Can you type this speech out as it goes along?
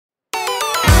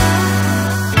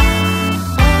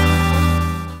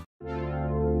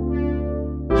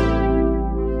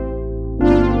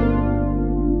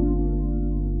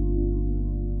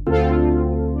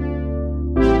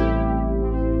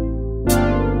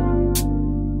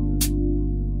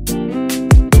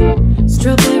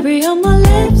Strawberry on my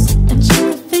lips and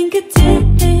sugar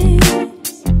fingertips.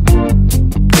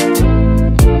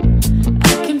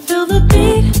 I can feel the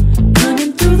beat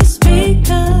running through the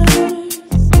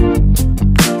speakers.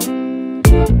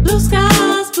 Blue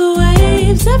skies, blue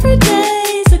waves, every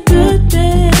day's a good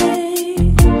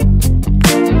day.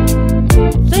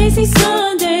 Lazy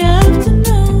Sunday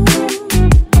afternoon,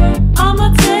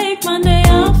 I'ma take Monday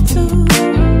off too.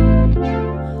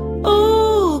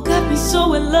 Ooh, got me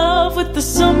so in love with the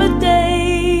summer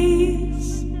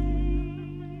days.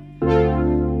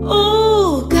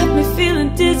 Ooh, got me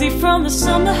feeling dizzy from the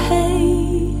summer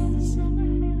haze.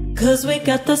 Cause we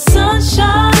got the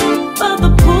sunshine by the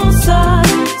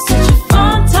poolside. Such a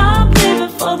fun time living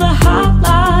for the hot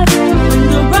life. Bring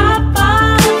the right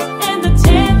vibes and the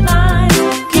tan lines.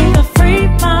 Keep the free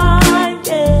mind,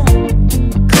 yeah.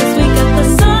 Cause we got the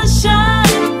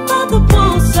sunshine by the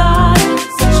poolside.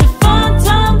 Such a fun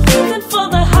time living for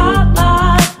the hot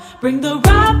life. Bring the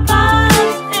right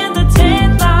vibes and the tan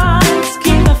lines.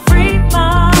 Keep the free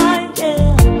mind,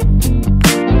 yeah.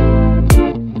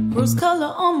 Rose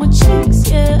color on my cheeks,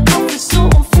 yeah. I feel so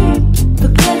on feet.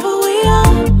 Forget who we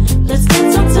are, let's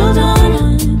dance until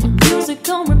dawn. Music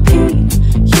on repeat,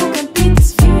 you can beat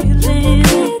this feeling.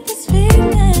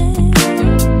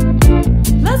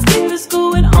 Let's keep this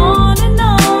going on and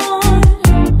on.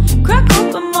 Crack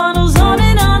open models on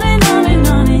and on and on and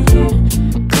on and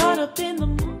caught up in the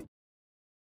moon.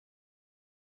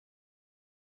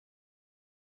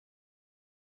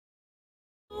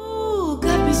 Ooh,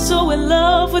 got me so in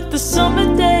love with the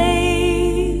summer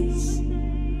days.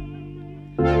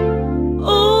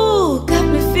 Ooh, got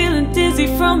me feeling dizzy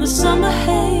from the summer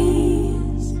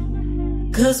haze.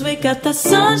 Cause we got the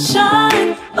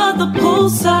sunshine by the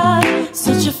poolside.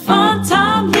 Such a fun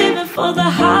time living for the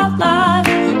hot life.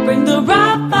 Bring the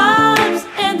right vibes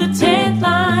and the tan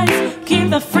lines. Keep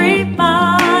the free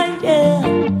mind,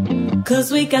 yeah.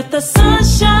 Cause we got the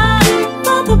sunshine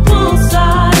by the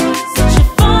poolside. Such a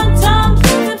fun time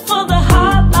living for the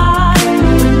hot life.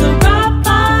 Bring the right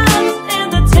vibes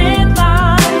and the tan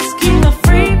lines. Keep the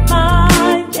free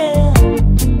mind, yeah.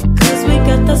 Cause we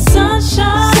got the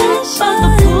sunshine by the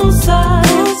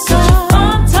poolside. Such a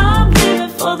fun time living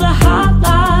for the hot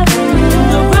life. Bring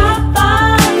the right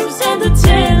vibes and the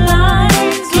tan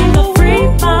lines. Keep the free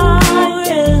mind,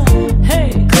 yeah. Hey,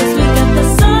 cause we got the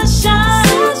sunshine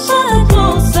by the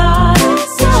poolside.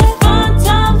 Such a fun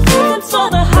time living for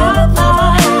the hot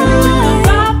life. Bring the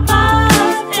right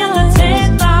vibes and the tan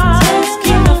lines.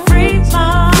 Keep the free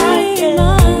mind, yeah.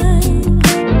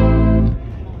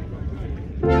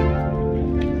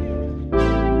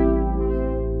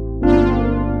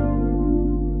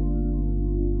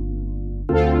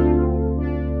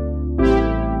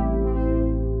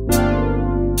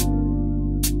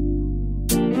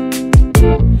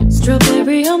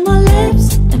 Strawberry on my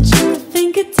lips and sugar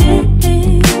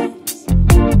fingertips.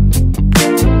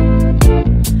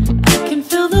 I can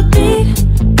feel the beat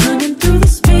running through the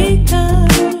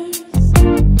speakers.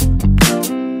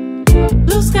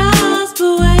 Blue skies,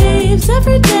 blue waves,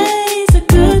 every day's a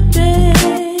good day.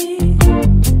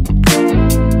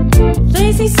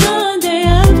 Lazy Sunday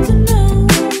afternoon,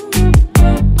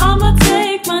 I'ma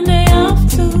take Monday off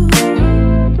too.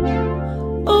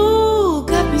 Ooh,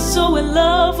 got me so in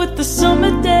love with the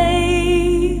summer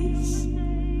days.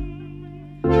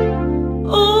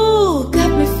 Ooh,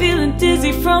 got me feeling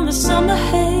dizzy from the summer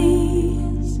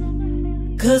haze.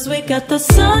 Cause we got the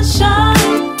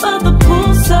sunshine by the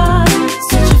poolside.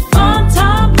 Such a fun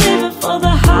time living for the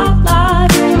hot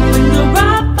life. Bring the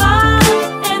right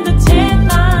vibes and the tan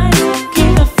lines.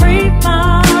 Keep the free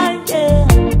mind, yeah.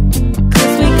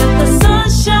 Cause we got the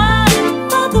sunshine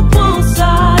by the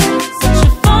poolside. Such a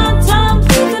fun time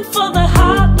living for the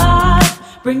hot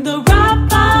life. Bring the right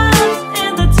vibes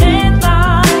and the tan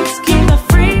lines. Keep the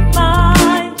free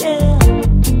mind, yeah.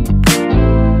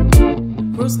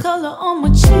 Rose color on my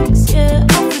cheeks, yeah.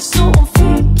 I feel so on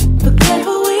feet. Forget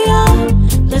who we are,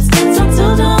 let's dance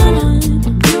until dawn.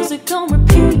 Music on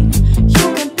repeat, you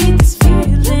can beat this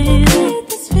feeling.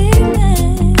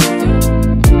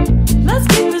 Let's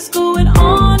keep this going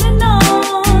on and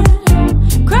on.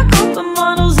 Crack open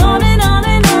models on and on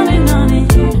and on and on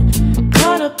and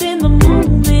caught up in the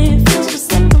moment. Feels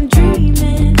just like I'm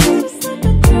dreaming.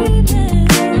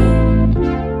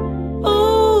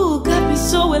 Ooh, got me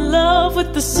so in love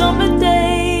with the summer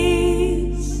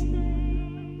days.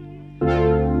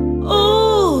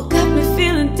 Ooh, got me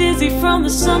feeling dizzy from the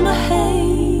summer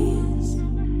haze.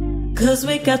 Cause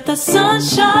we got the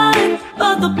sunshine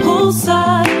by the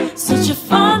poolside. Such a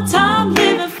fun time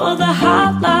living for the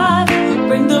hot life.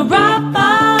 Bring the right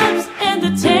vibes and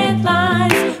the tan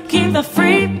lines. Keep the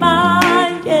free mind.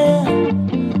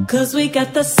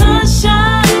 the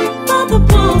sunshine on the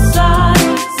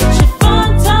poolside. Such a fun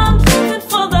time living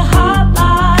for the hot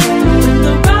life. With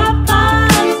the right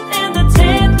vibes and the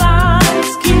tan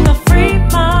lines. Keep a free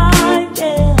mind,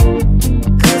 yeah.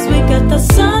 Cause we got the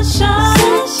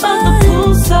sunshine on the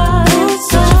poolside.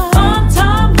 Such a fun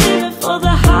time living for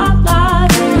the hot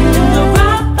life. With the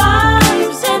right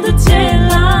vibes and the tan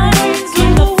lines.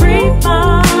 Keep a free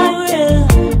mind, yeah.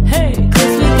 Hey,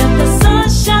 cause we got the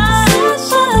sunshine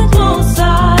on the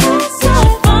poolside. Such a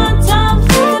fun time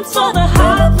living for the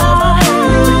hot life.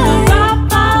 With the right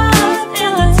vibes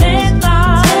and the tan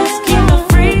lines. Keep a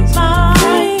free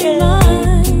mind, yeah.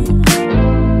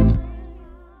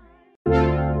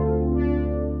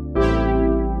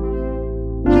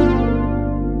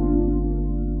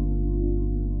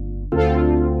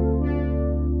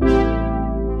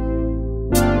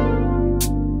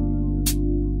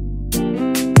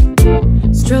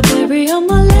 Strawberry on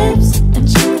my lips and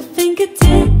sugar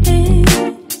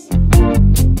fingertips.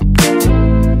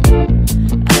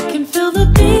 I can feel the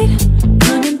beat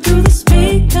running through the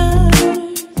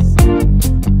speakers.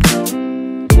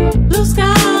 Blue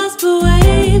skies, blue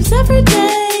waves, every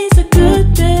day's a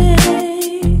good day.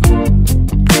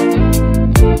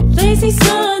 Lazy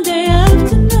Sunday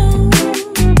afternoon,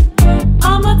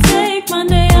 I'ma take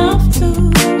Monday off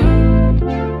too.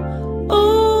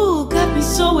 Ooh, got me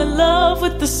so in love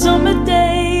with the summer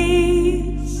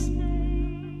days.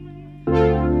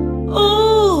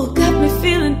 Ooh, got me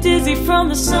feeling dizzy from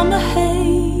the summer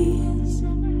haze.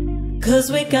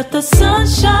 Cause we got the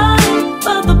sunshine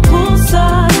by the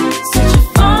poolside. Such a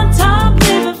fun time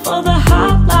living for the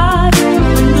hot life.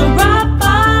 With the right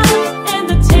vibes and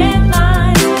the tan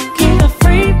lines. Keep a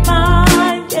free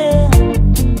mind, yeah.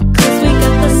 Cause we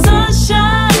got the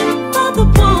sunshine by the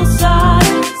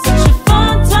poolside. Such a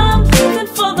fun time living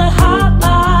for the hot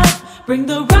life. Bring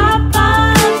the right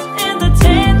vibes and the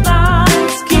tan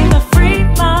lines. Keep a free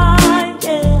mind,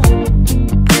 yeah.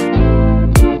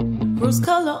 Rose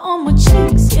color on my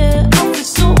cheeks, yeah. I feel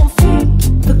so on feet.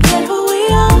 Forget who we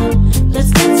are.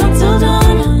 Let's dance until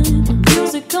dawn.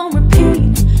 Music on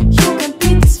repeat. You can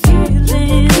beat this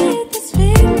feeling.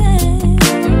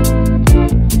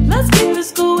 Let's keep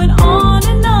this going on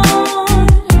and on.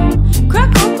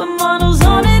 Crack open bottles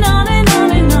on and on and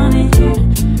on and on and.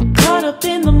 Caught up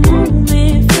in the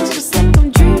moment, feels just like I'm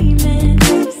dreaming.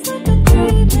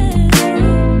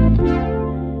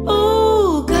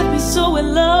 Ooh, got me so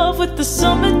in love with the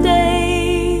summer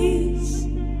days.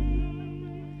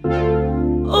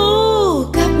 Ooh,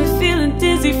 got me feeling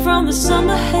dizzy from the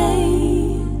summer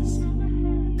haze.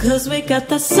 Cause we got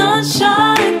the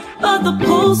sunshine by the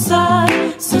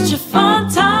poolside. Such a fun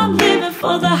time living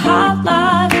for the hot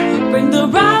life. Bring the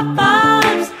right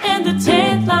vibes and the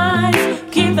tan lines.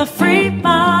 Keep the free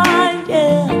mind,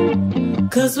 yeah.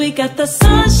 Cause we got the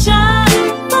sun